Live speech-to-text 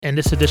In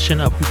this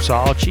edition of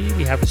Hoopsology,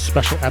 we have a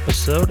special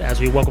episode as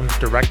we welcome the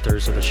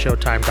directors of the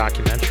Showtime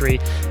documentary,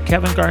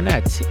 Kevin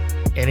Garnett,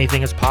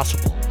 Anything is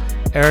Possible,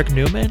 Eric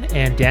Newman,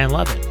 and Dan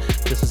Levin.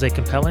 This is a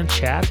compelling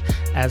chat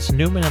as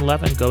Newman and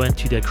Levin go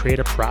into the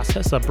creative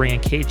process of bringing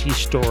KG's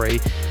story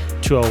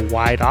to a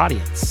wide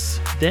audience.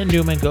 Then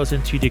Newman goes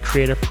into the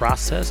creative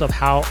process of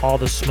how All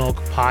the Smoke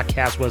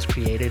podcast was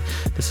created.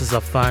 This is a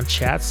fun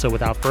chat, so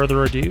without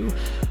further ado,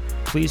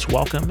 please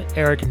welcome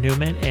Eric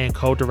Newman and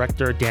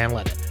co-director Dan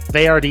Levin.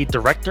 They are the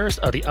directors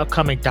of the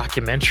upcoming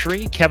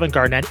documentary, Kevin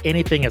Garnett,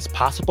 Anything is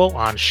Possible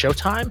on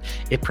Showtime.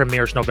 It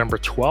premieres November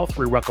 12th.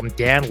 We welcome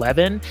Dan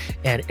Levin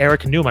and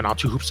Eric Newman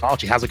onto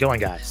Hoopsology. How's it going,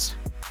 guys?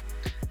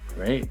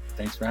 Great.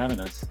 Thanks for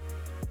having us.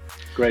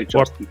 Great,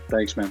 Justin.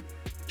 Thanks, man.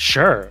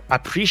 Sure. I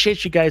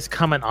appreciate you guys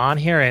coming on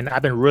here, and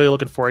I've been really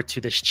looking forward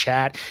to this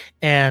chat.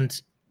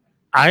 And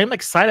I'm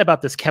excited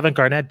about this Kevin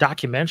Garnett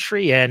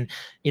documentary. And,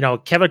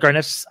 Kevin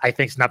Garnett's, I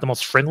think, is not the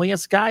most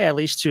friendliest guy, at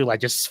least to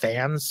just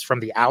fans from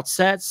the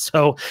outset.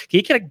 So can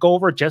you kind of go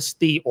over just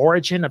the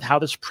origin of how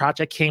this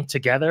project came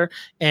together?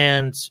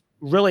 And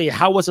really,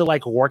 how was it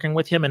like working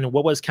with him? And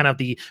what was kind of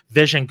the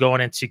vision going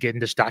into getting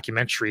this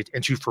documentary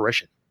into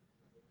fruition?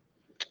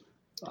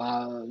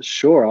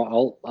 Sure.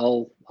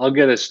 I'll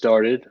get us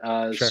started.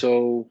 Sure.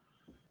 So,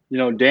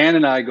 Dan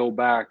and I go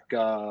back,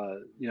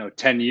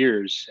 10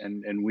 years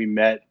and we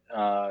met,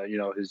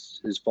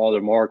 his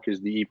father, Mark, is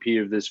the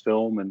EP of this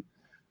film, and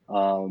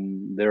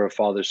they're a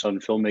father-son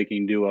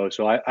filmmaking duo.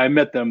 So I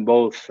met them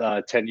both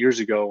 10 years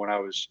ago when I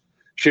was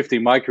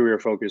shifting my career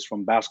focus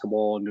from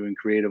basketball and doing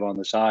creative on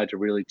the side to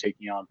really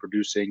taking on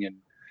producing and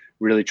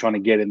really trying to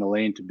get in the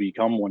lane to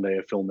become one day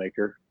a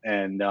filmmaker.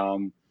 And,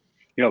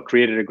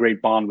 created a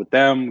great bond with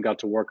them, got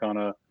to work on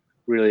a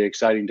really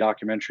exciting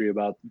documentary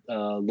about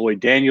Lloyd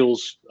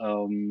Daniels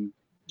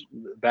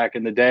back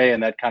in the day.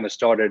 And that kind of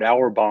started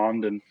our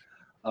bond. And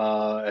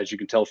as you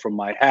can tell from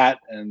my hat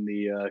and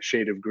the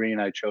shade of green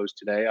I chose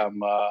today,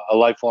 I'm a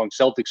lifelong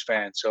Celtics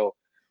fan. So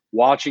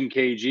watching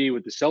KG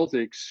with the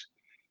Celtics,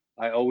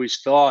 I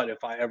always thought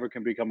if I ever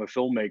can become a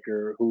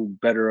filmmaker, who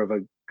better of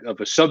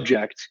a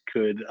subject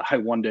could I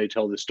one day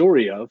tell the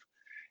story of?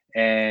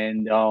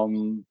 And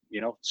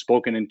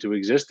spoken into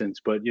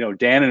existence. But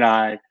Dan and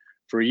I,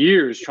 for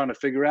years, trying to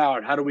figure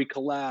out, how do we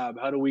collab,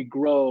 how do we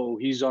grow?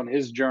 He's on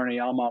his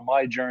journey, I'm on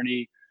my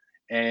journey,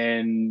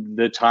 and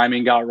the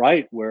timing got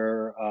right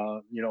where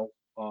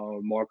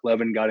Mark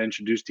Levin got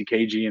introduced to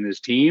KG and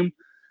his team.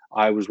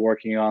 I was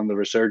working on the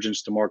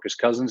Resurgence to Marcus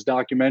Cousins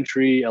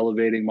documentary,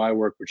 elevating my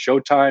work with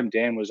Showtime.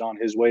 Dan was on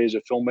his way as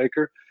a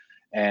filmmaker.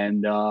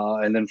 And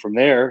then from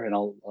there, and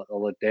I'll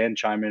let Dan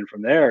chime in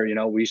from there,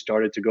 we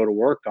started to go to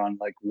work on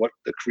what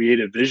the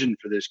creative vision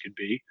for this could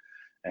be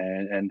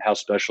and how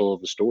special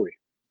of a story.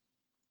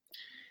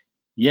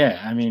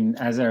 Yeah, I mean,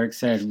 as Eric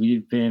said,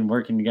 we've been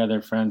working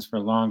together, friends for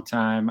a long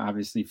time.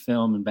 Obviously,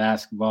 film and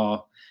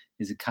basketball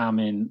is a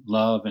common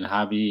love and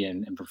hobby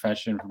and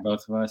profession for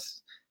both of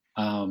us.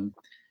 And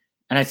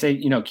I say,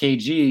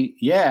 KG,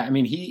 yeah, I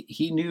mean,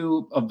 he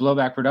knew of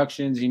Blowback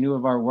Productions. He knew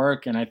of our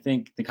work. And I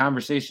think the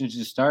conversations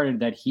just started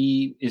that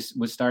he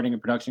was starting a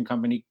production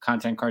company,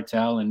 Content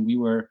Cartel. And we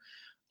were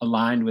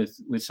aligned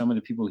with some of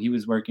the people he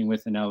was working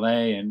with in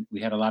LA. And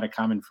we had a lot of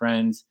common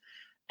friends.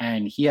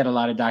 And he had a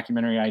lot of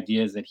documentary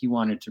ideas that he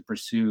wanted to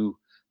pursue.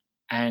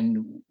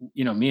 And,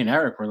 me and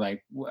Eric were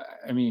like,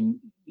 I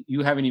mean,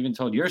 you haven't even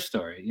told your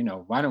story.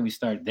 Why don't we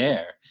start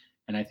there?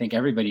 And I think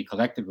everybody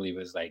collectively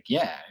was like,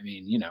 yeah, I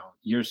mean,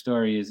 your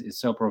story is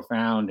so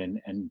profound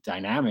and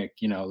dynamic,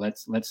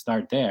 let's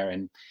start there.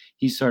 And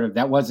he sort of,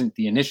 that wasn't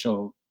the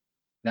initial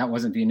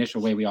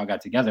way we all got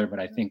together, but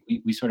I think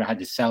we sort of had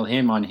to sell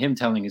him on him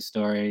telling his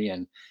story.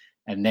 And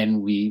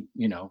then we,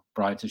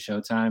 brought it to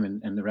Showtime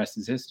and the rest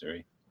is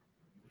history.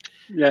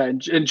 Yeah.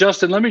 And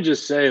Justin, let me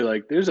just say,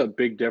 there's a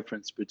big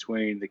difference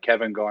between the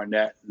Kevin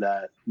Garnett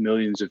that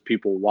millions of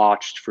people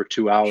watched for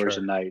 2 hours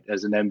a night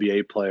as an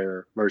NBA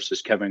player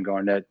versus Kevin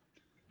Garnett,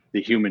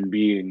 the human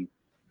being,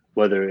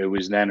 whether it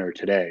was then or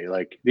today.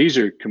 These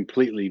are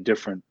completely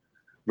different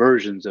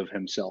versions of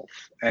himself.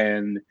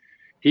 And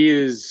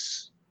Dan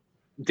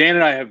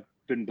and I have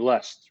been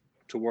blessed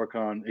to work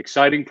on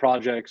exciting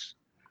projects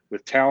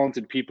with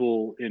talented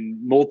people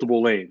in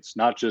multiple lanes,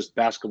 not just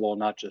basketball,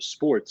 not just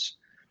sports.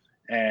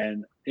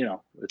 And,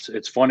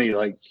 it's funny,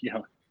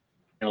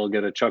 I'll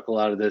get a chuckle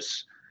out of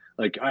this.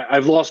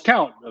 I've lost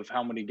count of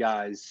how many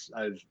guys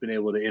I've been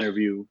able to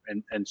interview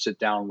and sit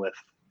down with.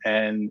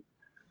 And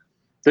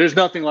there's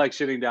nothing like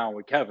sitting down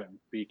with Kevin,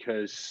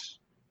 because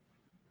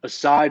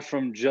aside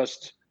from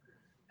just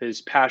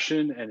his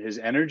passion and his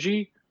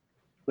energy,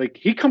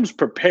 he comes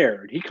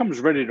prepared. He comes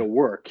ready to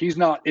work. He's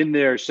not in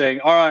there saying,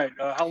 all right,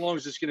 how long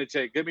is this going to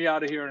take? Get me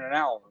out of here in an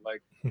hour.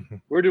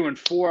 We're doing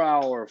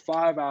 4-hour,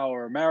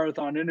 5-hour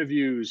marathon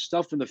interviews,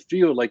 stuff in the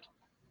field.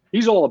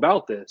 He's all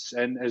about this.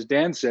 And as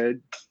Dan said,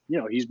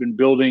 he's been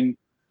building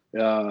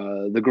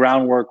the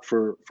groundwork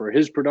for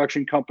his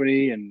production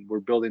company. And we're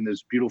building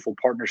this beautiful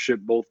partnership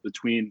both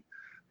between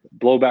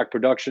Blowback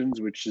Productions,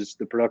 which is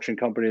the production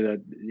company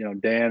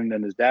that Dan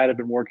and his dad have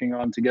been working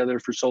on together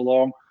for so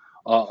long,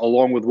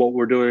 along with what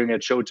we're doing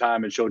at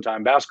Showtime and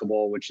Showtime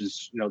Basketball, which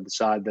is, the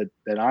side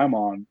that I'm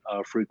on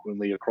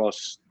frequently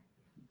across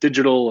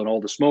digital and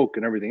all the smoke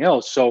and everything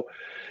else. So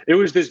it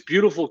was this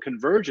beautiful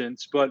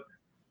convergence. But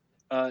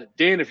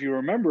Dan, if you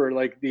remember,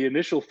 like the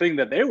initial thing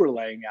that they were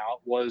laying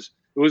out was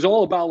it was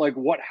all about like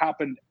what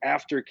happened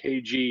after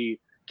KG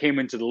came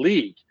into the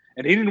league.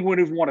 And he didn't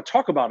even want to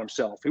talk about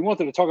himself. He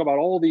wanted to talk about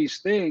all these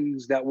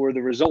things that were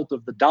the result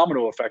of the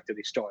domino effect that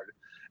he started.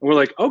 And we're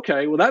like,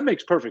 okay, well, that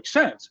makes perfect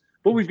sense.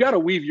 But we've got to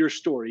weave your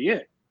story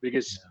in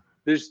because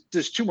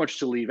there's too much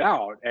to leave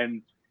out.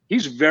 And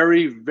he's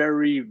very,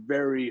 very,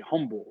 very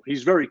humble.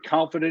 He's very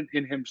confident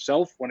in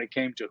himself when it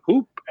came to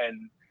hoop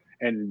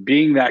and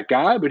being that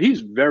guy, but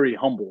he's very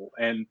humble.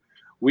 And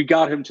we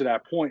got him to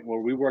that point where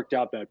we worked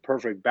out that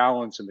perfect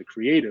balance in the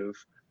creative.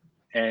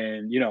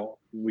 And,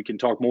 we can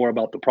talk more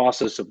about the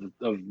process of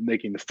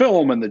making the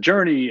film and the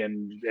journey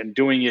and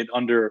doing it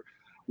under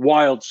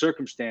wild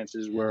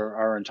circumstances where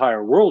our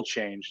entire world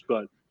changed.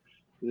 But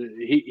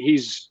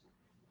he's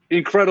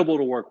incredible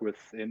to work with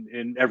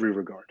in every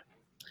regard.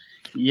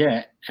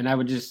 Yeah. And I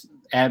would just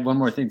add one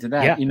more thing to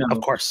that. Yeah,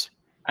 of course.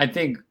 I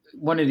think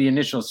one of the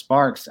initial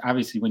sparks,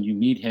 obviously, when you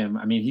meet him,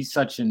 I mean, he's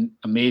such an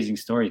amazing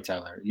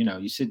storyteller.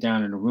 You sit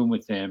down in a room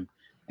with him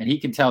and he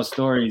can tell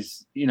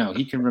stories.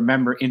 He can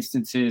remember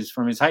instances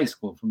from his high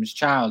school, from his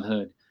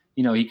childhood.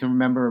 He can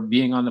remember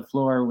being on the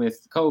floor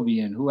with Kobe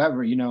and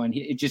whoever, and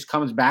it just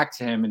comes back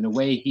to him. And the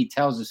way he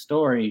tells a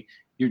story,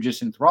 you're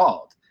just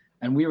enthralled.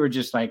 And we were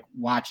just like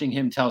watching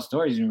him tell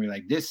stories and we were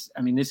like, this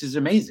is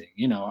amazing.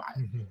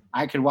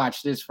 I could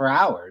watch this for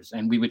hours.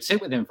 And we would sit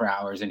with him for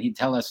hours and he'd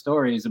tell us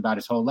stories about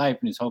his whole life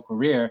and his whole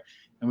career.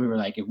 And we were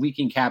like, if we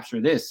can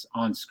capture this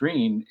on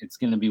screen, it's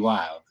going to be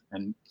wild.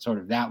 And sort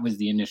of that was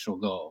the initial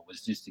goal,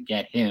 was just to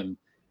get him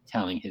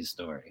telling his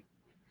story.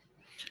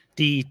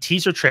 The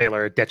teaser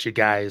trailer that you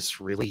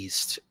guys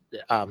released,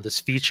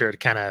 this featured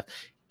kind of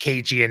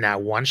KG in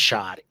that one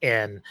shot.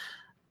 And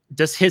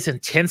just his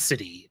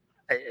intensity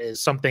is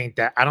something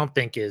that I don't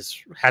think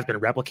has been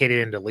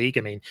replicated in the league.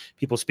 I mean,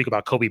 people speak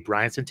about Kobe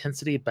Bryant's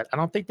intensity, but I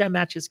don't think that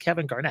matches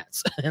Kevin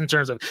Garnett's in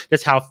terms of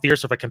just how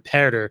fierce of a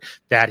competitor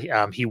that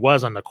he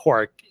was on the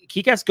court. Can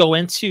you guys go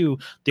into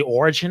the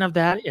origin of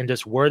that and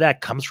just where that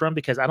comes from?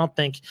 Because I don't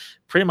think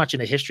pretty much in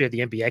the history of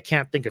the NBA, I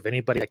can't think of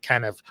anybody that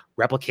kind of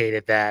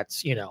replicated that.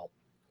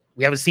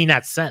 We haven't seen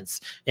that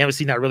since. We haven't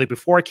seen that really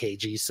before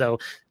KG. So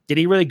did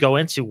he really go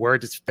into where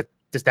does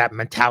that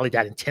mentality,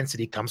 that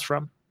intensity comes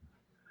from?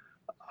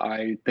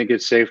 I think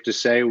it's safe to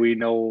say we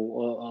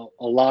know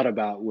a lot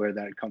about where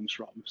that comes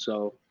from.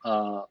 So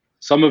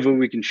some of it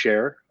we can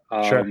share.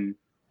 Sure.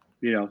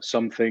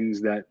 Some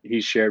things that he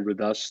shared with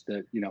us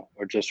that,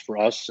 are just for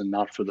us and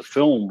not for the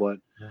film. But,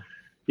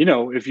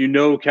 if you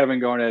know Kevin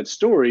Garnett's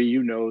story,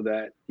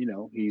 that,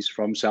 he's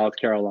from South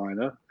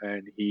Carolina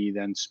and he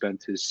then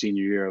spent his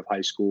senior year of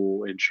high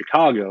school in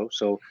Chicago.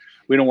 So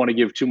we don't want to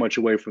give too much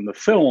away from the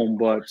film,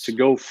 but to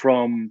go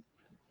from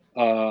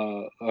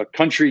a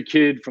country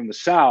kid from the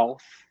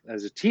South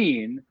as a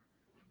teen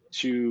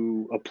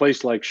to a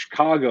place like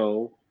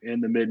Chicago in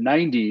the mid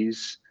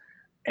 90s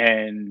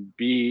and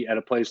be at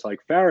a place like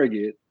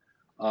Farragut,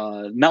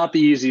 not the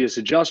easiest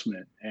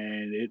adjustment.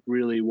 And it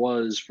really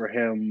was for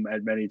him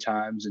at many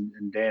times.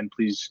 And Dan,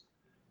 please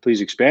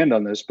expand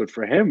on this. But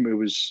for him, it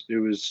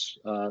was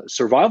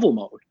survival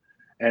mode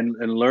and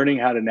learning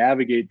how to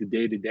navigate the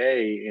day to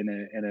day in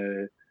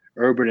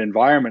a urban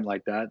environment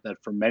like that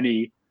for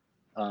many,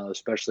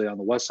 especially on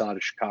the west side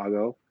of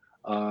Chicago,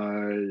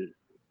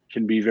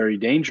 can be very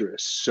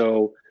dangerous.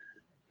 So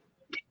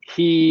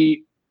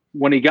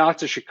when he got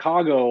to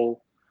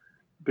Chicago,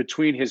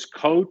 between his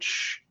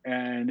coach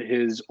and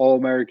his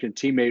All-American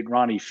teammate,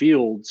 Ronnie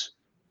Fields,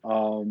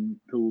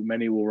 who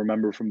many will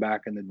remember from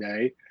back in the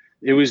day,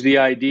 it was the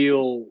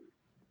ideal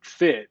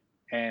fit.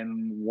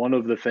 And one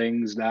of the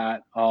things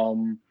that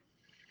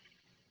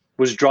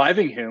was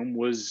driving him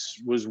was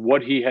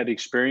what he had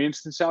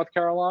experienced in South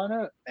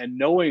Carolina, and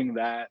knowing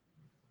that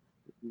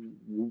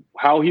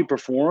how he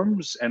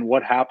performs and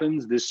what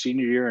happens this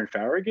senior year in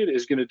Farragut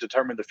is going to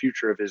determine the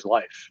future of his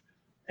life.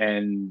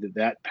 And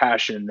that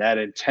passion, that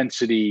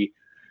intensity,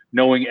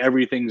 knowing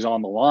everything's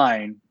on the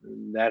line,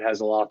 that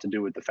has a lot to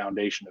do with the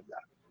foundation of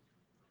that.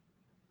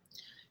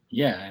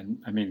 Yeah. And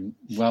I mean,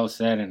 well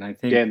said. And I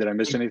think, Dan, did I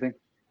miss anything?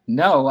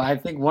 No, I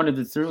think one of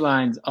the through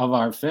lines of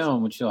our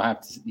film, which you'll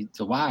have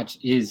to watch,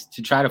 is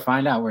to try to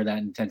find out where that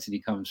intensity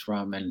comes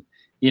from and,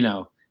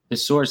 the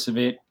source of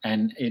it.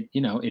 And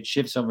it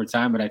shifts over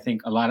time. But I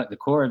think a lot of the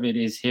core of it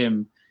is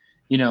him,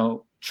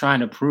 trying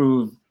to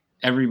prove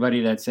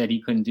everybody that said he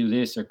couldn't do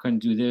this or couldn't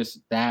do this,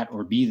 that,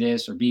 or be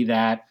this or be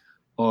that,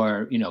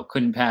 or,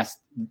 couldn't pass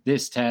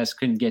this test,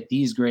 couldn't get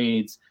these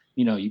grades.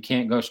 You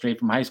can't go straight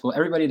from high school.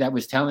 Everybody that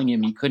was telling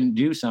him he couldn't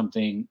do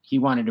something, he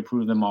wanted to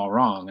prove them all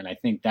wrong. And I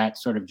think that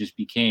sort of just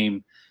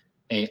became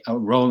a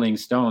rolling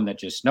stone that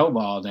just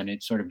snowballed, and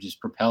it sort of just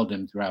propelled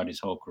him throughout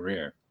his whole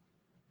career.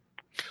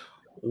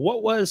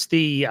 What was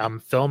the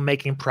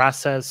filmmaking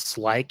process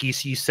like? You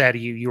said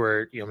you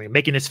were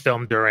making this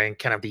film during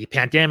kind of the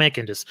pandemic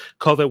and just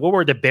COVID. What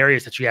were the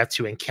barriers that you had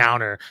to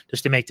encounter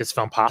just to make this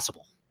film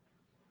possible?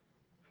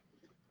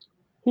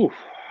 Whew.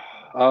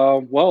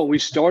 Well, we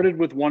started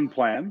with one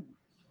plan,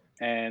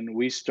 and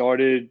we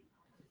started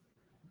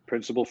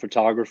principal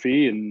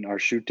photography, and our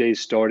shoot days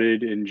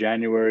started in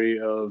January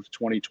of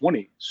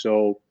 2020.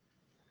 So,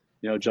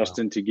 Wow.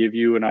 Justin, to give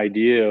you an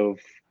idea of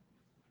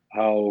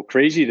how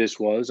crazy this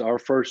was, our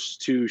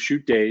first two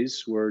shoot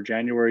days were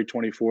January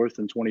 24th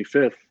and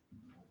 25th,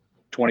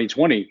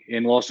 2020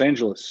 in Los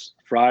Angeles,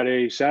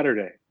 Friday,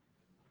 Saturday.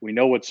 We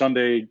know what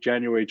Sunday,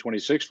 January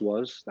 26th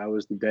was. That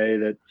was the day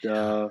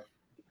that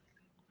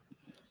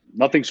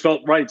nothing's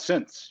felt right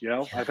since.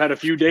 I've had a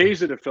few days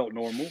that have felt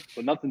normal,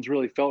 but nothing's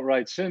really felt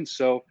right since.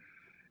 So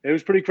it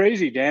was pretty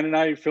crazy. Dan and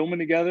I filming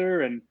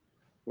together, and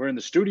we're in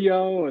the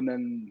studio, and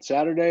then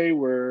Saturday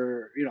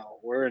we're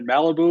in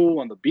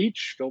Malibu on the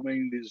beach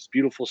filming this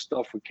beautiful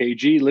stuff with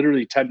KG,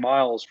 literally 10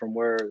 miles from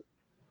where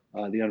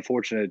the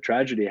unfortunate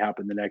tragedy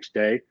happened the next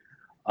day.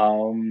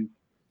 And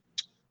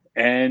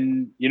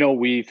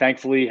we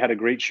thankfully had a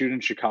great shoot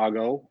in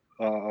Chicago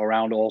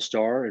around All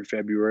Star in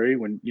February,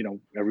 when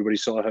everybody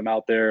saw him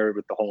out there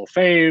with the Hall of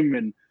Fame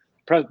and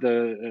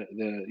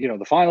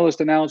the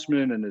finalist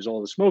announcement, and there's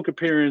all the smoke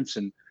appearance,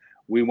 and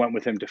we went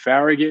with him to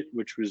Farragut,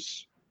 which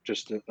was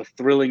just a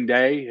thrilling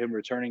day, him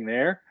returning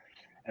there.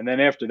 And then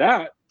after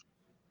that,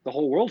 the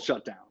whole world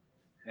shut down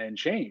and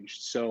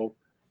changed. So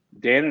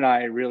Dan and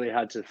I really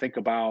had to think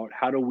about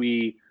how do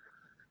we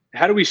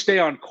stay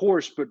on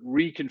course but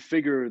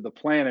reconfigure the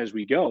plan as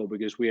we go,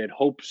 because we had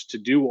hopes to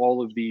do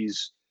all of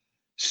these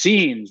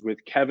scenes with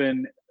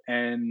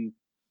and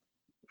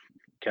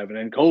Kevin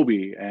and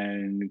Kobe,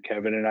 and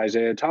Kevin and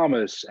Isaiah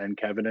Thomas, and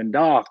Kevin and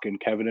Doc, and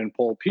Kevin and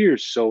Paul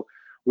Pierce. So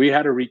we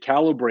had to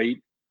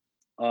recalibrate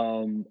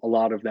a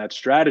lot of that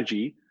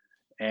strategy.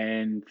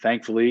 And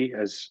thankfully,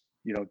 as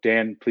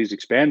Dan, please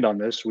expand on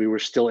this, we were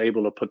still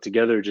able to put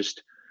together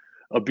just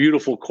a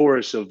beautiful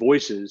chorus of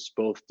voices,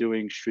 both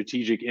doing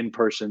strategic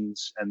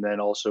in-persons and then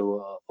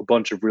also a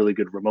bunch of really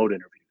good remote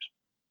interviews.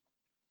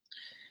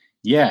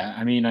 Yeah,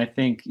 I mean, I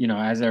think,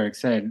 as Eric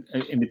said,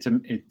 and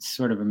it's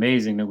sort of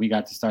amazing that we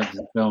got to start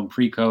this film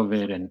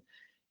pre-COVID, and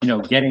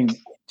getting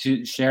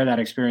to share that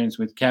experience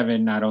with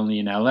Kevin, not only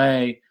in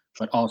LA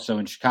but also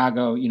in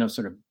Chicago.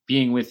 Sort of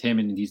being with him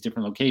in these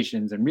different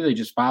locations and really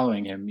just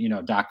following him,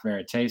 Doc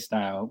Verite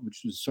style,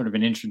 which was sort of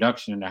an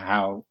introduction to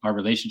how our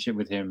relationship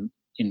with him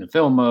in the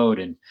film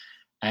mode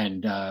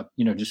and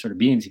just sort of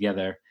being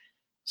together.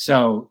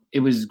 So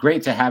it was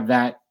great to have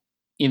that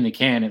in the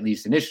can, at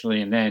least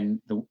initially. And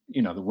then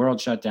the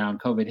world shut down,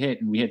 COVID hit,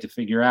 and we had to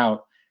figure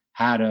out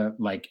how to,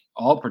 like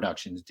all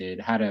productions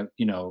did, how to,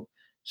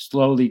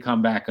 slowly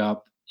come back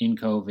up in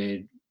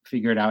COVID,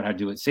 figured out how to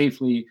do it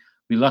safely.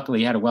 We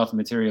luckily had a wealth of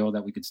material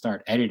that we could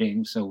start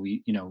editing. So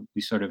we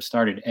sort of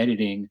started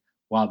editing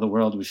while the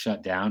world was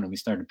shut down, and we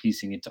started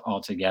piecing it all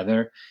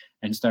together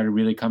and started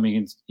really coming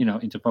in,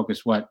 into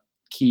focus what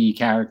key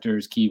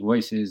characters, key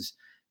voices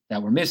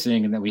that were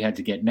missing and that we had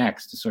to get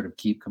next to sort of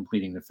keep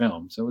completing the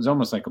film. So it was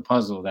almost like a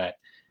puzzle that,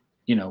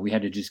 we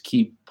had to just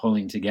keep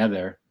pulling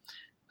together,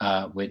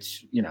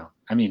 which,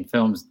 I mean,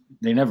 films,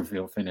 they never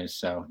feel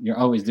finished. So you're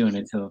always doing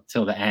it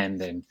till the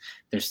end. And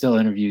there's still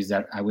interviews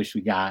that I wish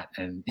we got,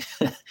 and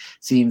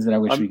scenes that I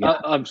wish we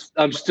got.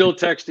 I'm still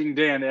texting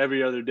Dan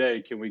every other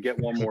day. Can we get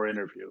one more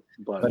interview?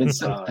 But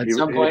it's, at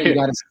some point you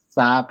got to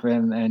stop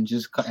and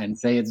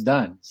say it's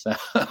done. So,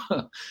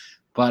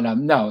 but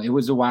no, it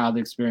was a wild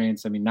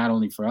experience. I mean, not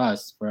only for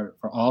us, for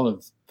all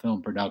of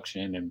film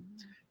production, and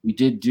we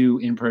did do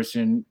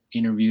in-person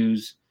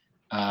interviews,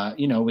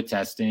 with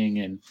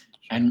testing,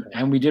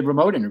 and we did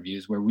remote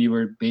interviews where we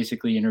were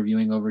basically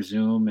interviewing over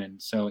Zoom,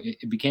 and so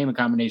it became a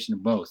combination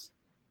of both,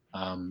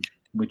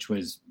 which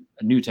was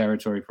a new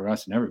territory for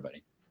us and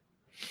everybody.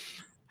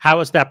 How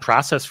was that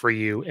process for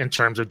you in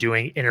terms of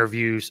doing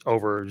interviews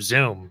over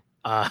Zoom?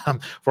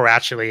 For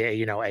actually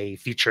a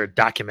featured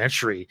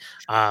documentary,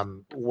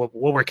 what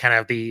were kind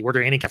of were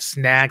there any kind of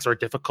snags or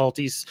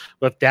difficulties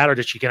with that, or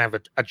did you kind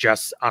of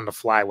adjust on the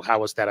fly? How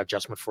was that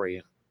adjustment for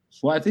you?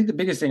 Well, I think the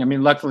biggest thing, I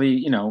mean,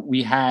 luckily,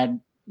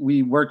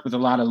 we worked with a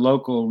lot of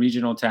local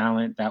regional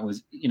talent that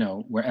was,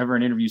 wherever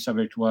an interview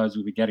subject was,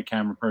 we would get a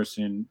camera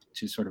person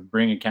to sort of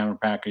bring a camera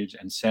package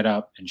and set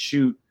up and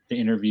shoot the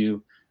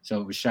interview. So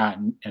it was shot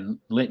and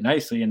lit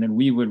nicely, and then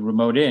we would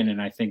remote in.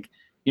 And I think,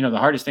 the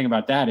hardest thing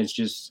about that is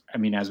just, I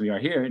mean, as we are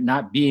here,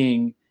 not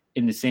being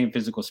in the same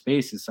physical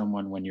space as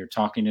someone when you're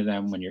talking to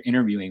them, when you're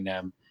interviewing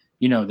them,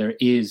 there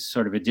is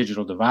sort of a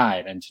digital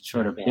divide, and to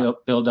sort of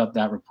build up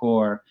that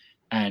rapport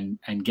and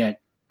get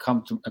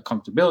a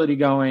comfortability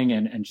going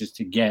and just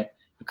to get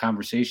the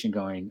conversation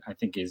going, I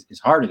think is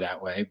harder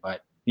that way.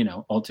 But,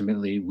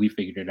 ultimately we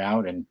figured it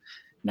out, and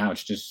now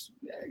it's just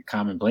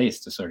commonplace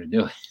to sort of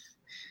do it.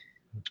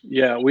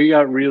 Yeah, we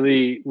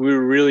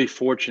were really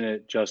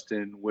fortunate,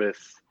 Justin, with,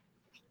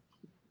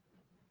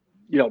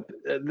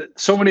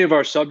 so many of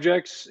our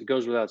subjects, it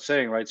goes without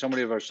saying, right? So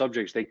many of our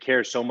subjects, they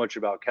care so much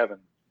about Kevin.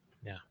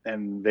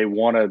 and they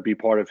want to be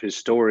part of his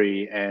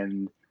story,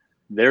 and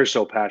they're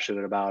so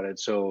passionate about it.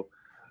 So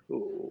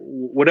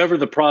whatever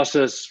the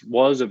process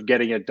was of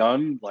getting it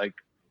done, like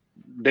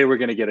they were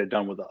going to get it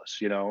done with us,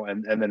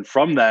 and then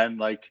from then,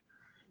 like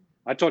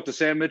I talked to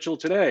Sam Mitchell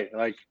today,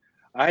 like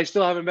I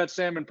still haven't met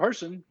Sam in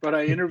person, but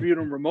I interviewed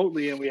him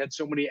remotely, and we had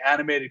so many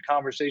animated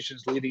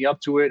conversations leading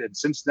up to it. And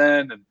since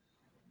then, and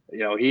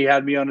he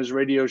had me on his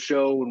radio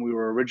show when we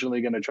were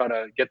originally going to try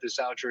to get this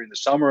out during the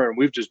summer, and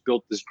we've just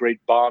built this great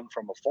bond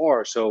from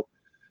afar. So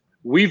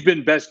we've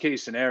been best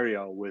case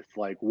scenario with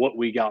like what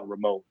we got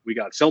remote. We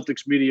got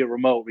Celtics media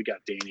remote. We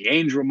got Danny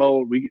Ainge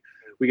remote. We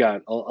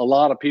got a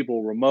lot of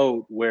people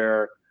remote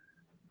where,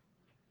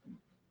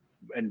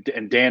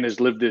 and Dan has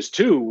lived this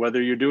too,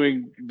 whether you're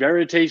doing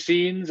verite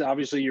scenes,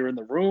 obviously you're in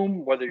the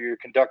room, whether you're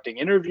conducting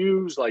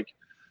interviews, like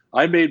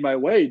I made my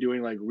way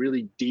doing like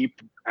really deep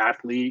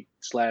athlete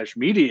 /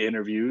 media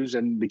interviews.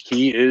 And the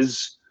key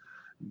is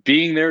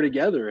being there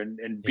together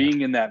and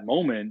being in that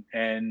moment.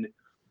 And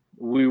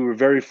we were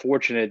very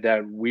fortunate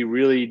that we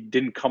really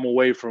didn't come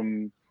away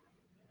from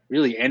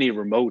really any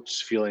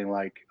remotes feeling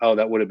like, oh,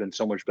 that would have been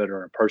so much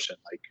better in person.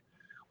 Like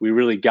we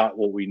really got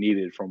what we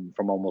needed from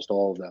almost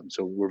all of them.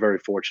 So we're very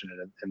fortunate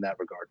in that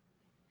regard.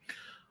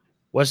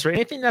 Was there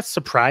anything that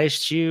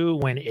surprised you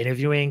when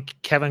interviewing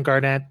Kevin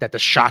Garnett that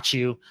just shocked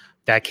you,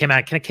 that came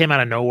out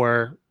of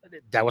nowhere,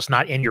 that was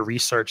not in your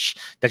research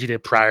that you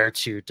did prior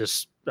to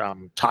just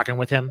talking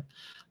with him?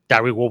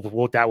 That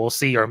we'll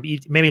see, or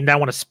maybe not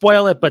want to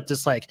spoil it, but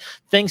just like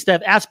things,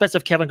 that aspects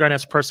of Kevin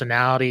Garnett's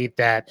personality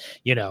that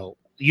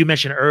you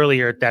mentioned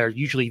earlier that are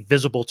usually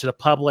visible to the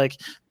public,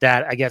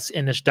 that I guess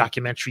in this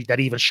documentary that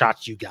even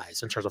shocked you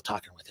guys in terms of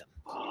talking with him.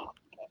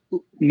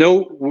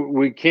 No,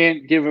 we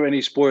can't give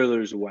any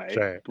spoilers away.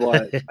 Sure.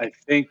 But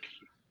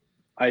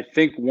I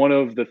think one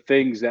of the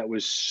things that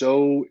was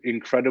so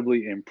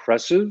incredibly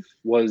impressive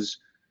was,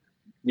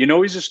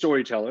 he's a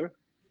storyteller.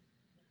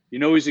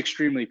 He's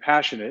extremely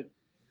passionate.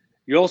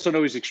 You also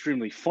know he's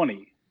extremely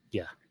funny.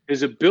 Yeah.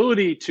 His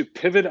ability to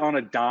pivot on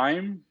a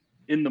dime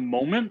in the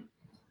moment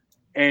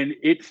and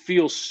it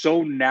feels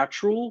so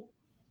natural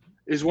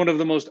is one of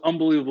the most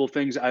unbelievable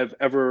things I've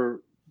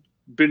ever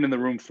been in the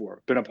room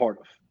for, been a part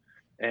of.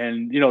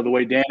 And, the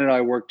way Dan and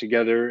I work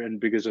together, and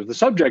because of the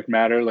subject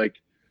matter, like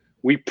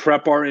we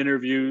prep our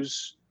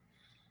interviews,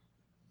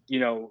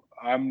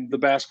 I'm the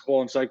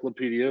basketball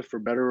encyclopedia for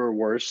better or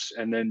worse.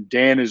 And then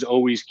Dan is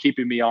always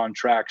keeping me on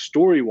track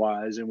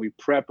story-wise, and we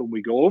prep and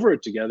we go over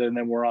it together. And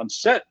then we're on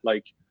set.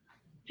 Like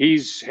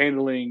he's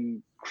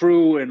handling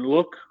crew and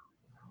look,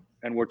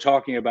 and we're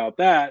talking about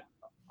that.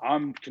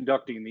 I'm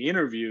conducting the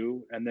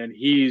interview, and then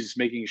he's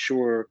making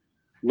sure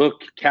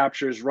look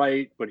captures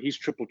right, but he's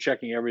triple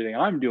checking everything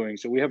I'm doing.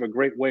 So we have a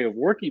great way of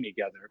working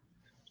together.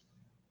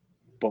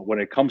 But when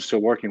it comes to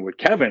working with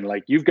Kevin,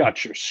 like you've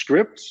got your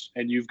scripts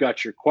and you've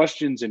got your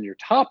questions and your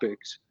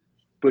topics,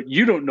 but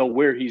you don't know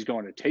where he's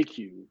going to take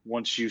you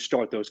once you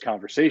start those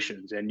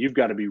conversations. And you've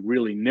got to be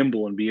really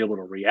nimble and be able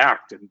to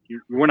react. And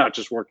we're not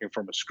just working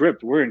from a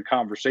script. We're in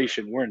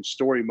conversation. We're in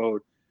story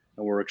mode,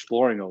 and we're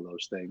exploring all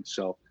those things.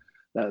 So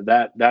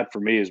that for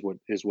me is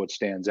what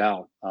stands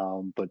out.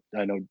 But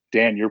I know,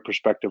 Dan, your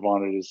perspective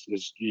on it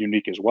is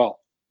unique as well.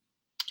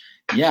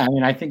 Yeah, I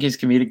mean, I think his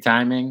comedic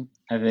timing,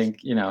 I think,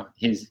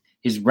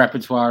 his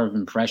repertoire of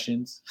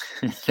impressions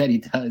that he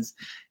does,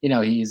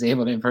 he is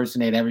able to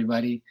impersonate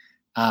everybody.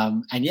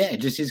 And yeah,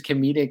 just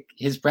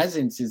his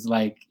presence is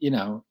like,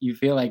 you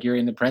feel like you're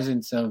in the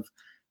presence of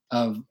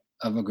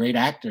a great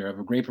actor, of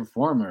a great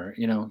performer.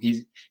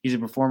 He's a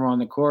performer on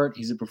the court.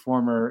 He's a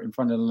performer in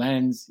front of the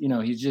lens.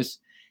 He's just,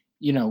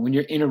 when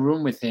you're in a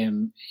room with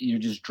him, you're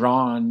just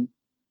drawn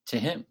to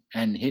him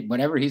and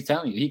whatever he's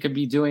telling you. He could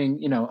be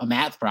doing, a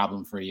math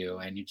problem for you,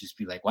 and you just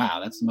be like, wow,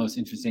 that's the most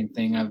interesting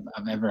thing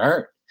I've ever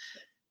heard.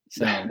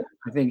 So I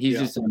think he's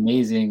just an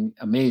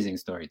amazing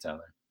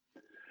storyteller.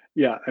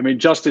 Yeah, I mean,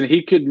 Justin,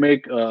 he could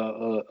make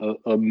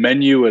a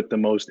menu at the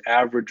most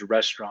average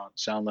restaurant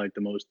sound like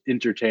the most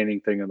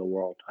entertaining thing in the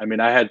world. I mean,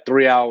 I had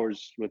 3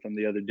 hours with him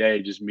the other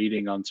day, just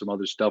meeting on some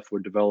other stuff we're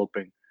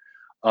developing,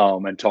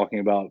 and talking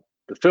about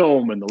the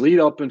film and the lead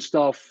up and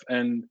stuff.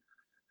 And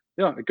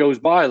it goes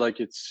by like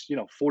it's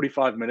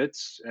 45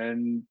 minutes,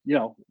 and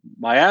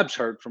my abs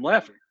hurt from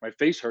laughing. My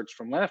face hurts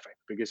from laughing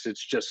because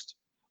it's just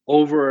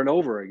over and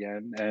over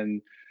again.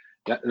 And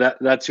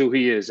that's who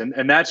he is,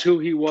 and that's who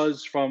he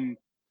was from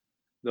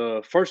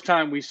the first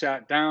time we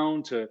sat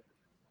down to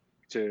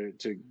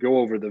go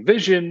over the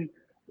vision.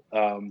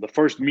 The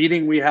first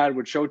meeting we had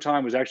with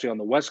Showtime was actually on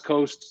the West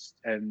Coast,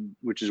 and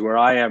which is where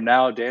I am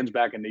now. Dan's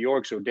back in New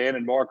York, so Dan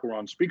and Mark were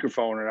on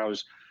speakerphone, and I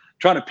was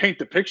trying to paint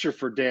the picture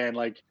for Dan.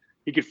 Like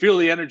he could feel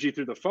the energy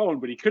through the phone,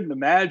 but he couldn't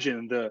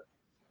imagine the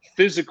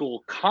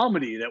physical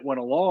comedy that went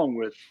along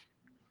with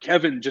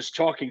Kevin just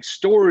talking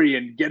story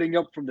and getting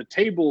up from the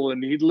table,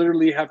 and he'd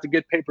literally have to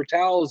get paper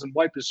towels and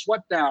wipe his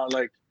sweat down.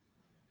 Like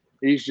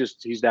he's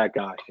that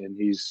guy, and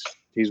he's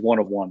one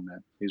of one,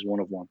 man. He's one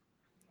of one.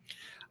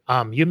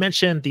 You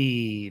mentioned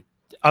the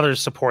other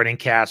supporting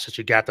cast that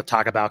you got to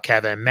talk about,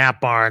 Kevin, Matt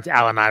Barnes,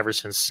 Allen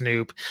Iverson,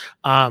 Snoop.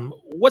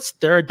 What's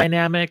their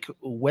dynamic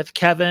with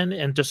Kevin?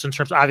 And just in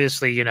terms,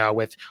 obviously,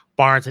 with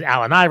Barnes and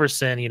Allen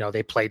Iverson,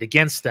 they played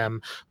against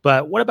them.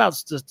 But what about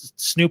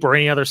Snoop or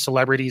any other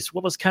celebrities?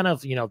 What was kind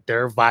of,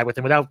 their vibe with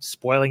him without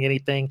spoiling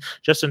anything,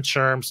 just in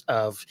terms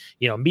of,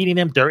 meeting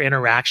them, their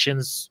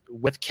interactions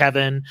with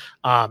Kevin?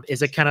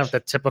 Is it kind of the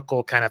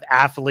typical kind of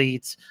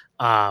athlete,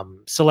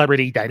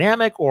 celebrity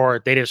dynamic,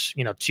 or they just,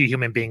 two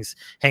human beings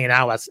hanging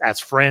out as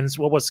friends?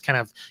 What was kind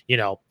of,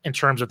 in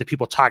terms of the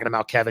people talking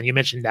about Kevin? You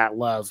mentioned that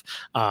love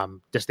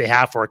just they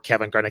have for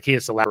Kevin Garnett. Can you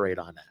just elaborate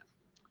on that?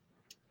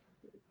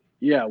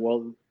 Yeah,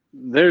 well,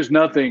 there's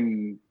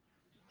nothing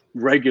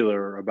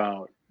regular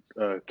about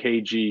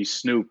KG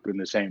Snoop in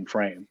the same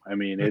frame. I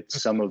mean,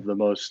 it's some of the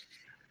most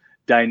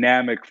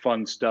dynamic,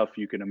 fun stuff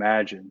you can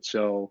imagine.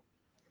 So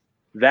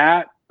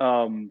that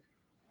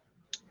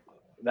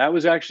that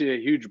was actually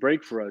a huge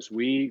break for us.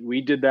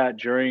 We did that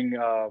during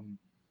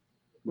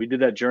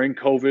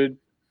COVID.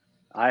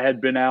 I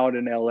had been out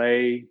in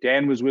LA.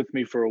 Dan was with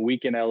me for a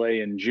week in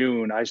LA in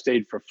June. I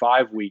stayed for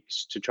 5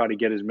 weeks to try to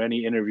get as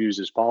many interviews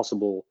as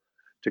possible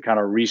to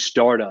kind of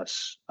restart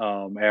us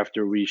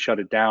after we shut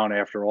it down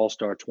after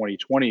All-Star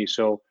 2020.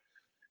 So,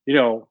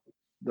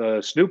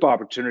 the Snoop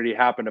opportunity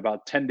happened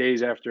about 10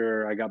 days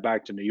after I got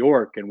back to New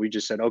York. And we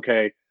just said,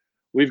 okay,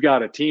 we've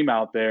got a team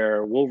out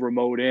there. We'll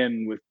remote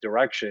in with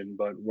direction,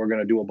 but we're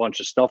going to do a bunch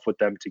of stuff with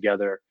them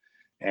together.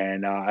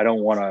 And I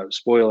don't want to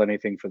spoil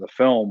anything for the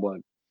film,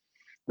 but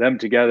them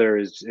together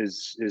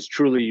is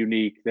truly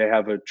unique. They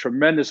have a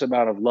tremendous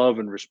amount of love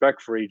and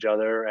respect for each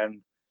other. And,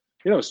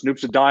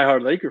 Snoop's a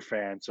diehard Laker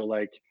fan. So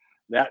like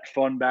that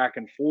fun back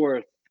and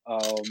forth,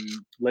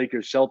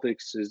 Lakers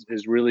Celtics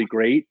is really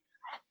great.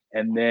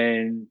 And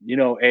then,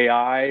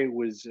 AI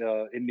was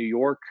in New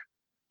York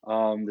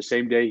the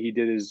same day he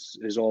did his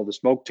all the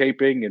smoke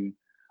taping. And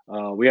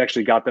we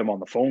actually got them on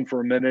the phone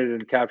for a minute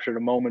and captured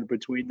a moment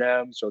between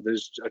them. So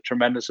there's a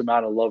tremendous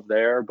amount of love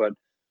there. But,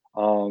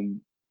 I'll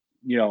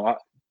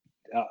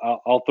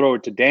throw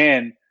it to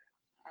Dan.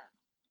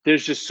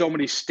 There's just so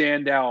many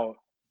standout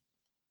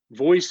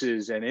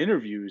voices and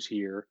interviews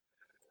here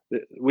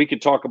that we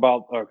could talk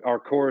about our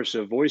chorus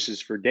of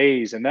voices for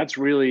days. And that's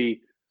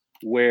really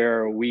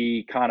where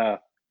we kind of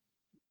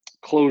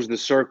closed the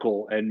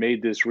circle and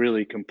made this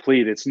really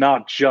complete. It's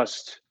not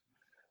just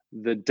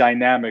the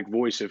dynamic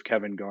voice of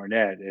Kevin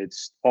Garnett.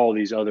 It's all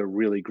these other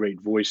really great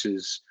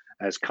voices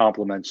as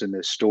complements in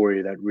this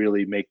story that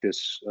really make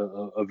this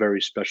a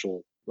very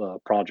special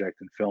project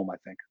and film, I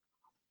think.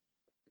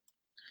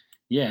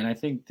 Yeah, and I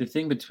think the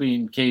thing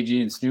between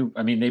KG and Snoop,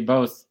 I mean, they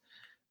both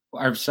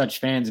are such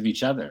fans of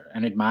each other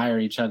and admire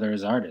each other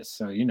as artists.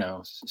 So,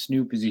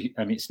 Snoop is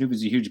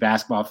a huge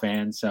basketball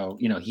fan. So,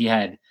 he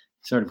had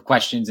sort of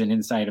questions and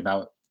insight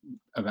about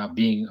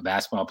being a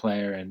basketball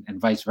player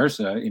and vice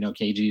versa.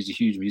 KG is a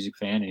huge music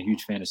fan and a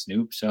huge fan of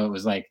Snoop. So it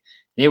was like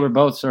they were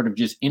both sort of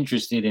just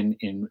interested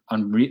in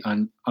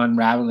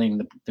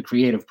unraveling the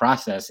creative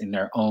process in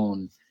their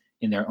own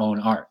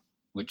art,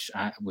 which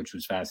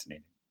was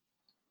fascinating.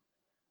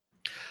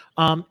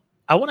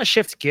 I want to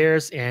shift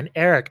gears, and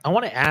Eric, I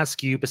want to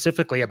ask you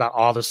specifically about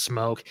All the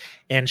Smoke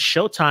and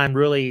Showtime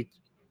really,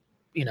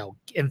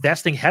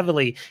 investing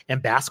heavily in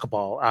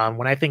basketball.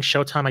 When I think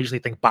Showtime, I usually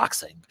think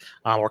boxing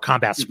or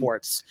combat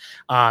sports.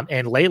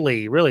 And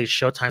lately, really,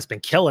 Showtime's been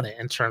killing it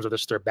in terms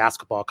of their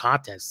basketball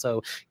content.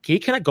 So can you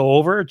kind of go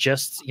over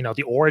just,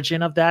 the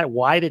origin of that?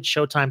 Why did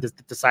Showtime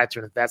decide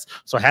to invest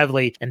so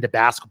heavily into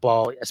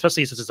basketball,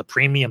 especially since it's a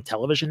premium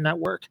television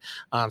network?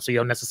 So you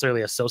don't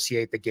necessarily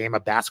associate the game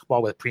of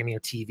basketball with premium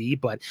TV,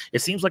 but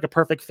it seems like a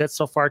perfect fit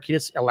so far. Can you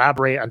just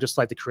elaborate on just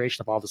like the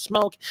creation of All the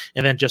Smoke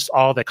and then just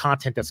all the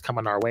content that's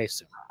coming our way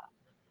soon?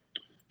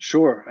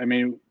 Sure. I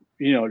mean,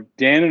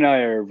 Dan and I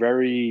are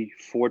very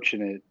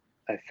fortunate,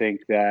 I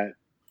think, that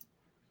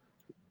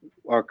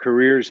our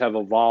careers have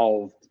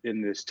evolved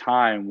in this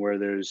time where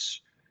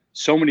there's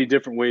so many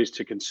different ways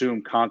to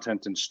consume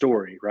content and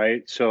story,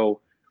 right?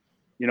 So,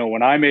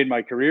 when I made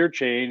my career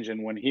change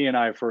and when he and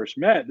I first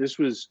met, this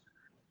was,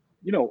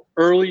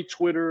 early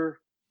Twitter,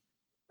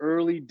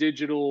 early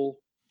digital.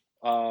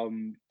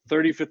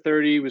 30 for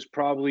 30 was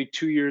probably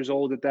 2 years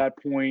old at that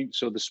point.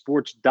 So the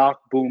sports doc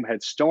boom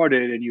had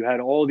started, and you had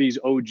all these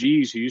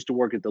OGs who used to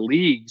work at the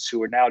leagues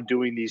who are now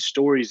doing these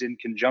stories in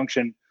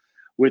conjunction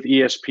with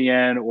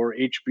ESPN or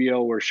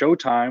HBO or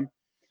Showtime.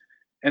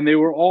 And they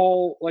were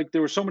all like,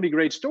 there were so many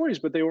great stories,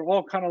 but they were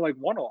all kind of like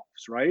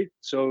one-offs, right?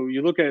 So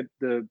you look at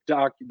the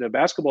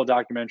basketball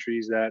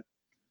documentaries that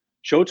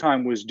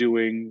Showtime was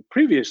doing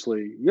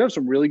previously, you have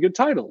some really good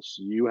titles.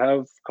 You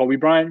have Kobe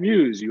Bryant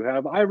Muse, you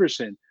have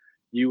Iverson,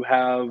 you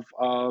have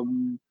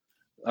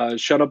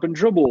Shut Up and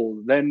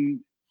Dribble.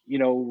 Then,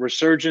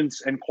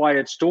 Resurgence and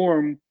Quiet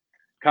Storm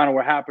kind of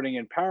were happening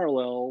in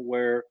parallel,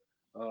 where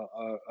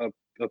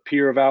a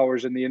peer of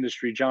ours in the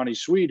industry, Johnny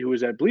Sweet, who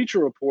was at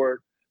Bleacher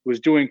Report, was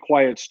doing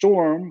Quiet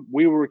Storm.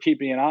 We were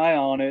keeping an eye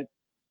on it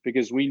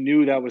because we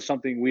knew that was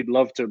something we'd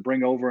love to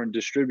bring over and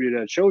distribute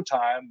at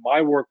Showtime.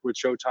 My work with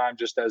Showtime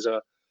just as a,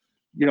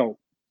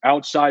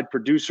 outside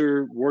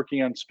producer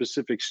working on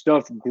specific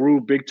stuff,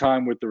 grew big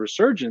time with the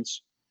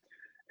resurgence.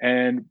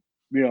 And,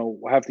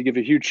 I have to give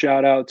a huge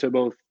shout out to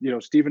both,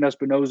 Steven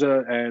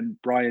Espinoza and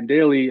Brian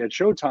Daly at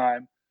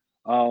Showtime.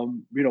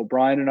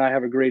 Brian and I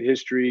have a great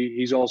history.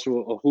 He's also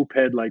a hoop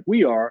head like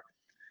we are.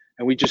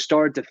 And we just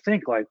started to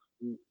think like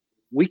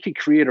we could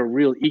create a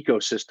real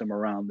ecosystem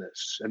around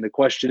this. And the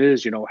question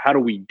is, how do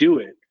we do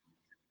it?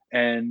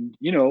 And,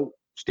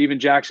 Steven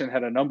Jackson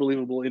had an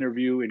unbelievable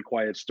interview in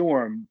Quiet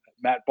Storm.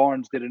 Matt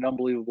Barnes did an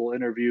unbelievable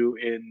interview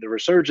in The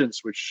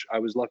Resurgence, which I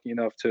was lucky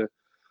enough to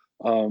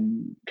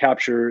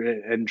capture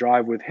and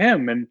drive with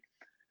him. And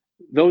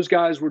those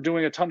guys were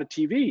doing a ton of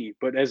TV,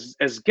 but as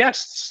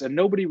guests, and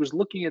nobody was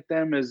looking at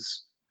them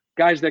as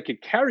guys that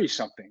could carry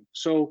something.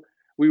 So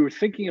we were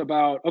thinking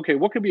about, okay,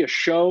 what could be a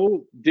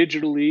show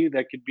digitally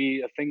that could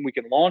be a thing we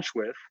can launch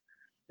with?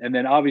 And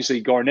then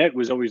obviously Garnett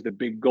was always the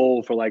big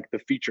goal for like the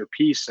feature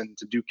piece and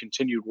to do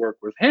continued work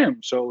with him.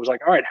 So it was like,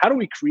 all right, how do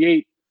we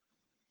create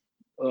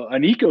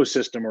an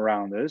ecosystem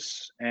around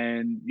this?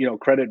 And,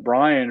 credit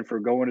Brian for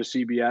going to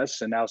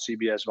CBS and now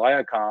CBS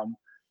Viacom,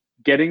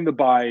 getting the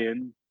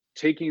buy-in,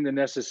 taking the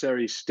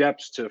necessary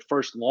steps to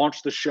first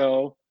launch the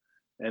show.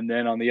 And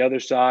then on the other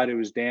side, it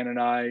was Dan and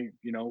I,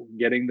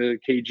 getting the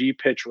KG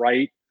pitch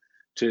right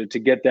to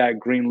get that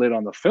green lit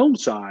on the film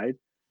side.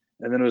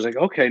 And then it was like,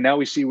 okay, now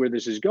we see where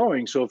this is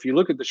going. So if you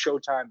look at the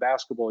Showtime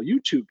Basketball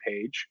YouTube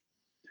page,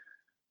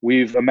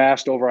 we've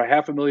amassed over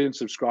 500,000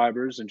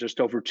 subscribers in just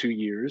over 2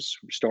 years,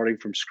 starting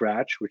from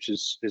scratch, which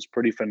is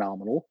pretty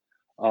phenomenal.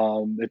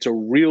 It's a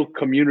real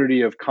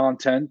community of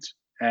content.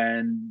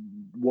 And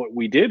what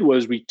we did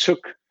was we took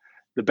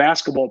the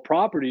basketball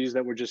properties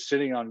that were just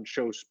sitting on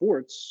Show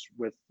Sports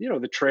with,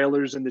 the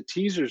trailers and the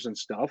teasers and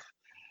stuff.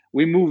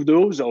 We moved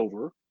those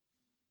over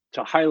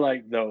to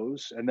highlight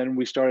those. And then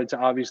we started to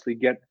obviously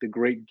get the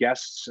great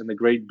guests and the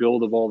great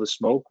build of All the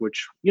Smoke,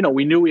 which,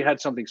 we knew we had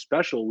something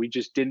special. We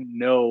just didn't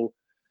know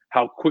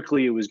how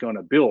quickly it was going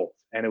to build.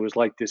 And it was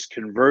like this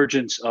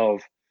convergence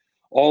of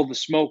All the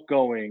Smoke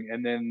going,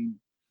 and then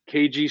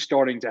KG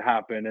starting to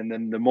happen. And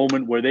then the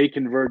moment where they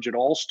converge at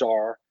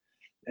All-Star.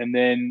 And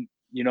then,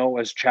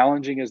 as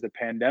challenging as the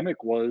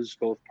pandemic was,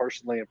 both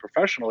personally and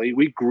professionally,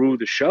 we grew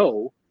the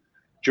show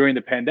during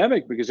the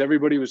pandemic because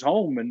everybody was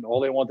home and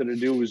all they wanted to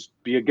do was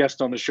be a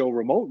guest on the show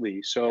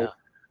remotely. So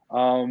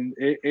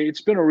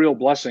it's been a real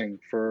blessing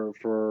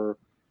for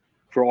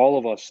all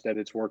of us that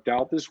it's worked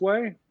out this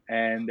way.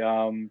 And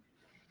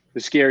the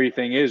scary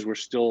thing is we're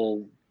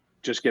still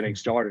just getting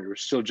started. We're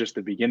still just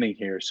the beginning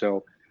here.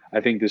 So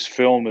I think this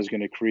film is going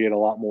to create a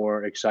lot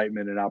more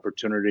excitement and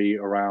opportunity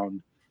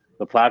around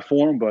the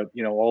platform. But,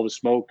 All the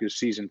Smoke is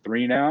season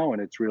 3 now,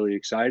 and it's really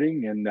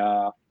exciting. And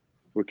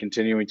we're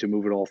continuing to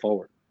move it all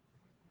forward.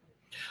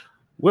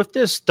 With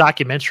this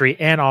documentary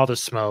and All the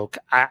Smoke,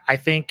 I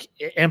think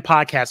in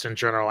podcasts in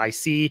general, I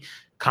see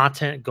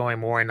content going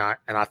more in an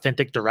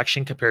authentic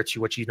direction compared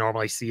to what you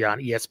normally see on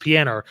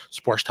ESPN or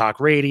sports talk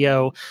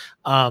radio.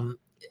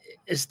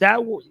 Is that,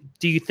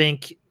 do you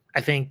think,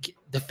 I think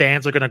the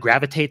fans are going to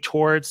gravitate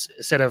towards,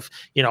 instead of,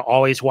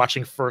 always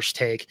watching First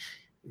Take,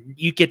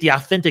 you get the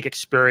authentic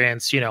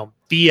experience,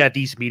 via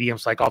these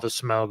mediums like All the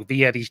Smoke,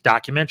 via these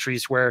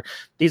documentaries where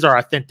these are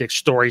authentic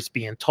stories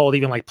being told,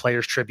 even like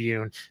Players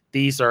Tribune.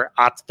 These are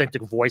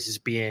authentic voices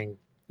being,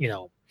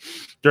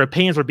 their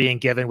opinions were being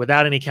given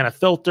without any kind of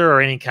filter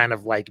or any kind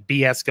of like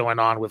BS going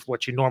on with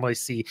what you normally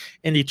see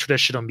in the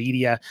traditional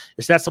media.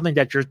 Is that something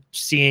that you're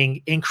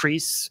seeing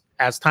increase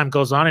as time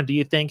goes on? And do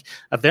you think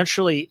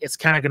eventually it's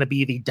kind of going to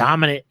be the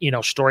dominant,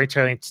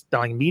 storytelling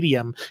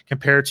medium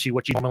compared to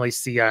what you normally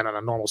see on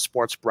a normal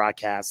sports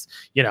broadcast,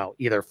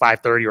 either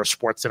 5:30 or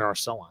Sports Center or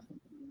so on?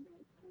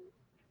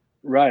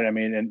 Right. I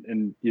mean,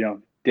 and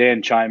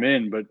Dan, chime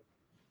in, but,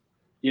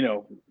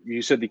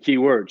 you said the key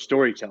word,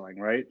 storytelling,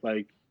 right?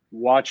 Like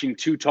watching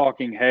two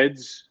talking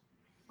heads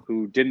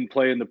who didn't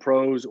play in the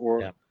pros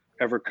or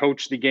ever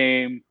coach the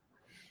game,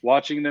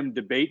 watching them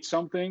debate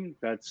something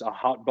that's a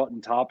hot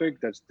button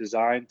topic that's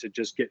designed to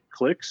just get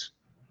clicks.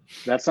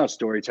 That's not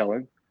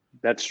storytelling.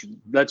 That's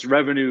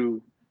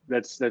revenue.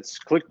 That's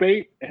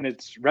clickbait, and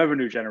it's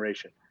revenue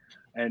generation.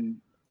 And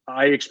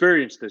I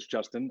experienced this,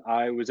 Justin.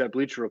 I was at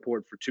Bleacher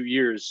Report for 2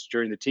 years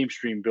during the Team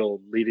Stream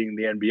build leading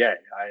the NBA.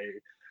 I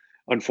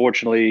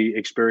unfortunately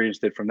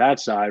experienced it from that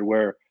side,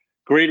 where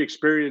great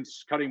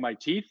experience cutting my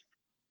teeth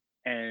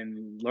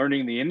and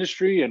learning the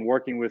industry and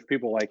working with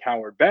people like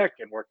Howard Beck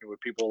and working with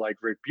people like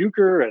Rick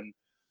Bucher, and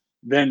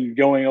then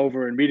going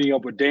over and meeting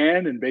up with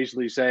Dan and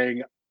basically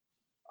saying,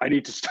 I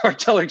need to start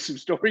telling some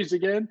stories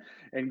again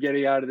and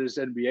getting out of this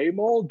NBA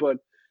mold. But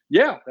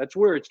yeah, that's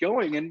where it's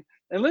going. And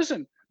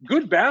listen,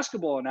 good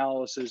basketball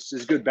analysis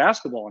is good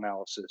basketball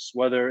analysis,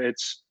 whether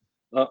it's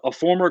a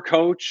former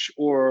coach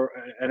or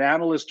an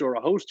analyst or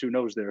a host who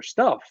knows their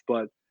stuff.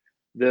 But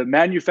the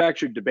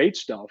manufactured debate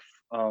stuff,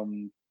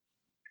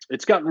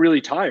 it's gotten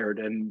really tired,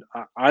 and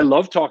I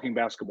love talking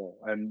basketball.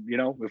 And,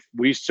 if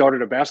we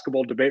started a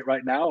basketball debate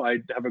right now,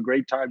 I'd have a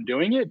great time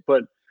doing it.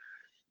 But,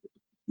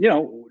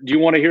 do you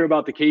want to hear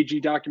about the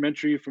KG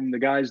documentary from the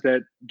guys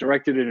that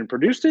directed it and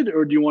produced it,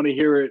 or do you want to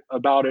hear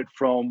about it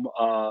from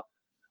a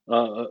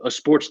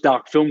sports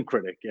doc film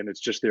critic and it's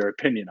just their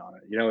opinion on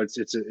it?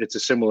 It's a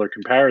similar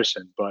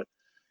comparison, but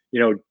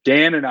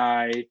Dan and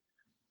I,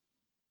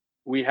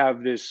 we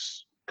have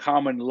this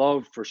common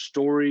love for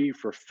story,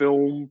 for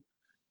film.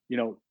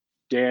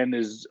 Dan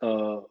is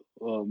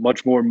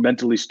much more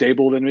mentally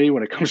stable than me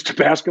when it comes to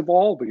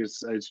basketball,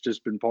 because it's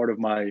just been part of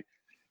my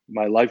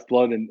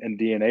lifeblood and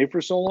DNA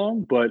for so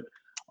long. But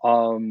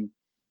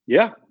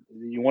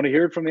you want to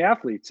hear it from the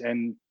athletes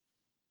and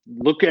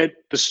look at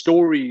the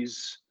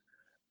stories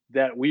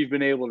that we've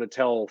been able to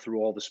tell through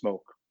all the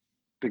smoke,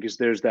 because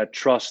there's that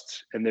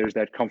trust and there's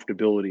that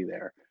comfortability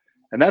there.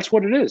 And that's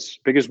what it is,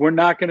 because we're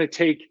not going to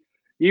take,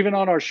 even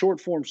on our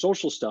short form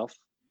social stuff,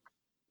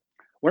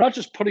 we're not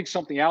just putting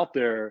something out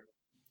there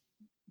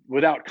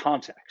without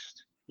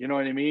context. You know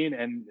what I mean?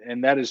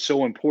 And that is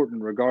so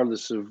important,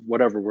 regardless of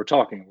whatever we're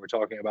talking. We're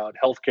talking about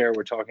healthcare,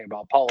 we're talking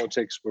about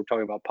politics, we're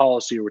talking about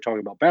policy, or we're talking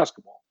about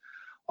basketball.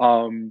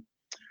 And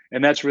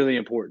that's really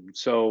important.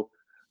 So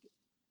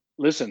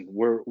listen,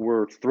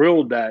 we're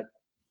thrilled that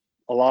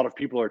a lot of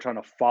people are trying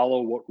to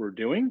follow what we're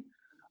doing.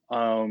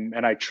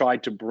 And I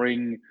tried to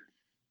bring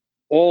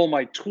all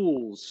my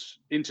tools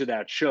into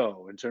that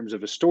show, in terms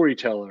of a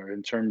storyteller,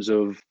 in terms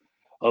of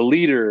a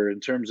leader,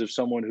 in terms of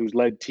someone who's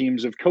led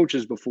teams of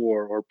coaches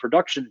before, or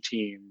production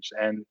teams.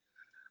 And,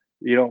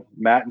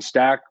 Matt and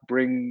Stack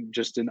bring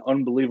just an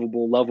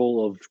unbelievable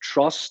level of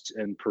trust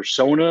and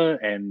persona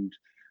and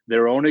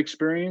their own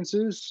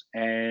experiences.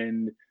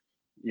 And,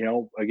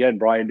 again,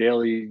 Brian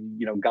Daly,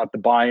 got the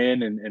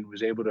buy-in and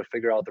was able to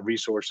figure out the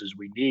resources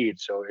we need.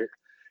 So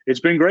it's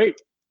been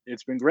great.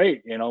 It's been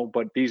great,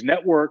 but these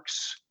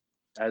networks,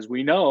 as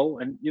we know,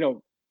 and,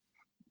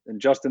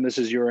 and Justin, this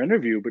is your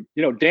interview, but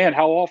Dan,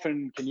 how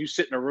often can you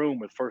sit in a room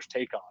with First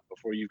Take on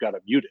before you've got to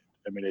mute it?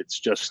 I mean, it's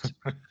just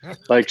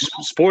like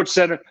Sports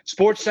Center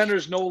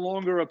is no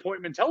longer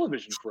appointment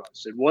television for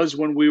us. It was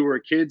when we were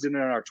kids and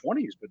in our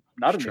 20s, but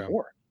not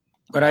anymore.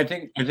 But I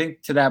think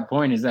to that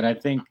point is that I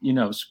think,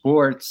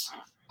 sports,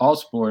 all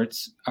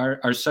sports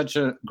are such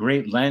a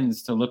great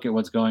lens to look at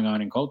what's going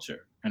on in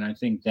culture. And I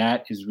think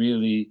that is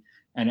really,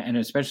 and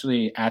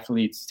especially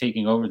athletes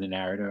taking over the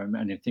narrative.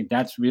 And I think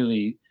that's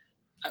really,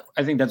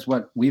 I think that's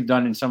what we've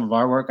done in some of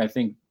our work. I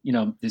think,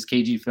 this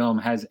KG film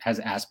has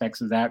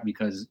aspects of that,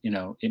 because,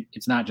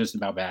 it's not just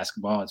about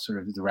basketball. It's sort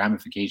of the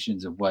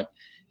ramifications of what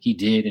he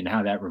did and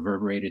how that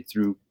reverberated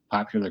through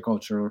popular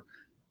culture,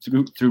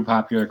 through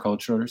popular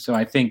culture. So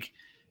I think,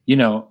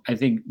 I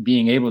think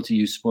being able to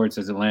use sports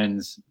as a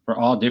lens for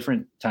all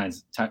different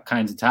kinds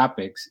of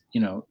topics,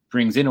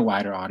 brings in a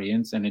wider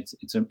audience, and it's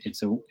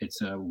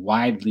a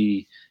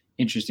widely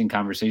interesting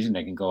conversation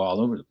that can go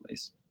all over the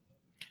place.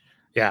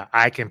 Yeah,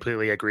 I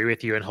completely agree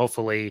with you. And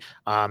hopefully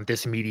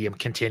this medium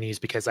continues,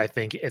 because I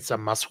think it's a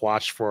must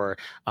watch for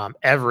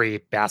every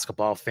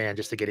basketball fan,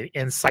 just to get an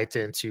insight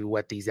into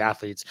what these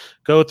athletes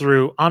go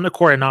through on the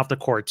court and off the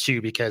court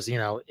too, because,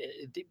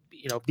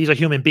 these are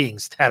human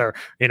beings that are,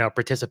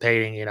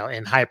 participating,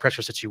 in high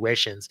pressure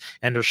situations,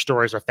 and their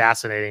stories are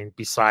fascinating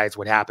besides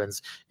what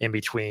happens in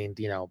between,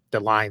 the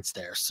lines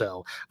there.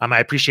 So I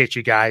appreciate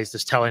you guys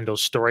just telling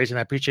those stories, and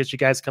I appreciate you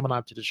guys coming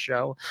on to the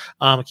show.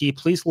 Can you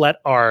please let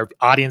our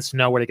audience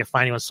know where they can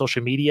find you on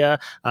social media?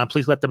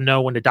 Please let them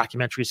know when the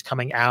documentary is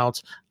coming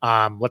out.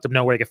 Let them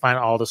know where they can find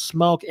all the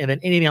smoke, and then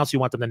anything else you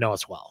want them to know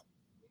as well.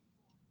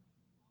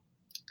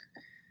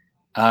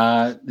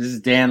 This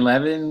is Dan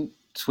Levin.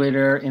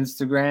 Twitter,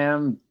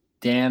 Instagram,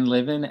 Dan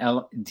Levin,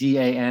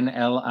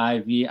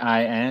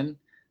 DANLIVIN.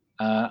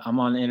 I'm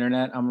on the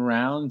internet. I'm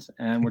around,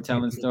 and we're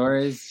telling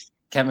stories.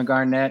 Kevin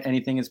Garnett,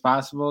 Anything is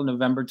Possible,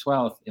 November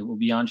 12th. It will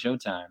be on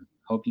Showtime.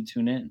 Hope you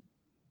tune in.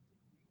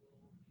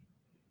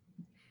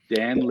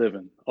 Dan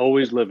Levin,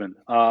 always living.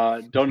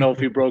 Don't know if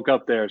he broke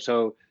up there.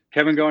 So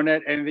Kevin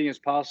Garnett, Anything is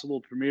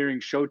Possible, premiering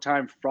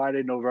Showtime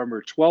Friday,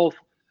 November 12th.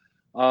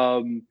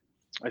 I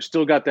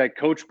still got that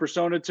coach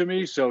persona to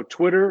me. So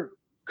Twitter,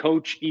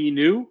 Coach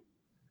Enu,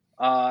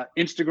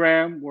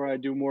 Instagram, where I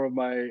do more of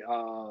my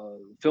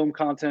film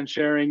content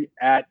sharing,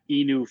 at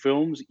Enu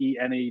Films,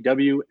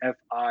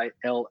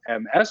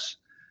 ENEWFILMS,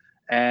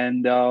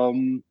 and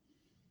all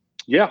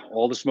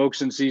the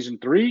smokes in season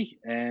 3.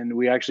 And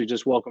we actually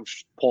just welcomed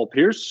Paul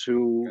Pierce,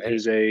 who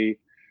is a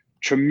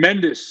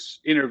tremendous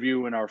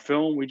interview in our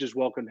film. We just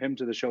welcomed him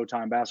to the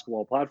Showtime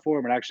basketball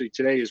platform, and actually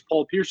today is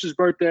Paul Pierce's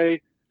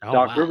birthday,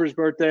 Doc Rivers'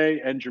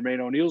 birthday, and Jermaine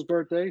O'Neal's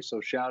birthday.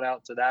 So shout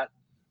out to that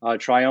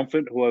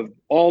triumphant, who have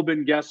all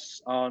been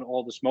guests on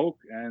All the Smoke,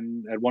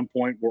 and at one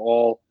point we're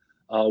all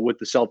with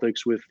the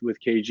Celtics with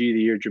KG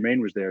the year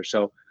Jermaine was there.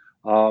 So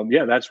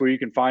that's where you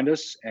can find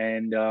us.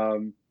 And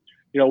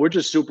we're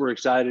just super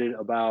excited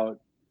about,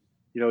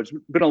 it's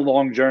been a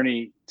long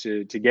journey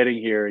to getting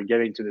here and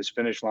getting to this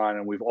finish line,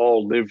 and we've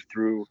all lived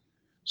through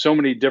so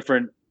many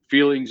different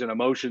feelings and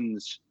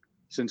emotions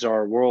since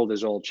our world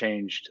has all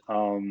changed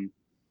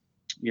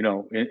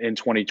in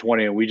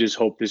 2020. And we just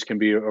hope this can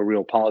be a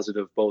real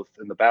positive, both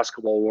in the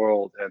basketball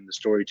world and the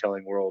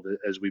storytelling world,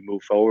 as we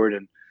move forward.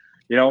 And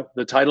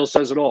the title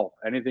says it all.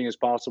 Anything is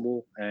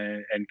possible,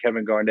 and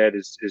Kevin Garnett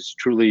is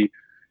truly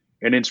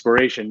an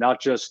inspiration,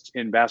 not just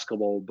in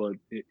basketball, but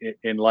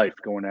in life,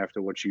 going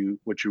after what you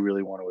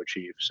really want to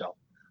achieve. So,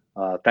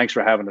 thanks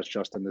for having us,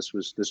 Justin. This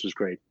was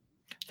great.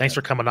 Thanks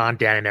for coming on,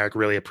 Dan and Eric.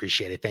 Really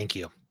appreciate it. Thank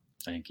you.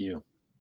 Thank you.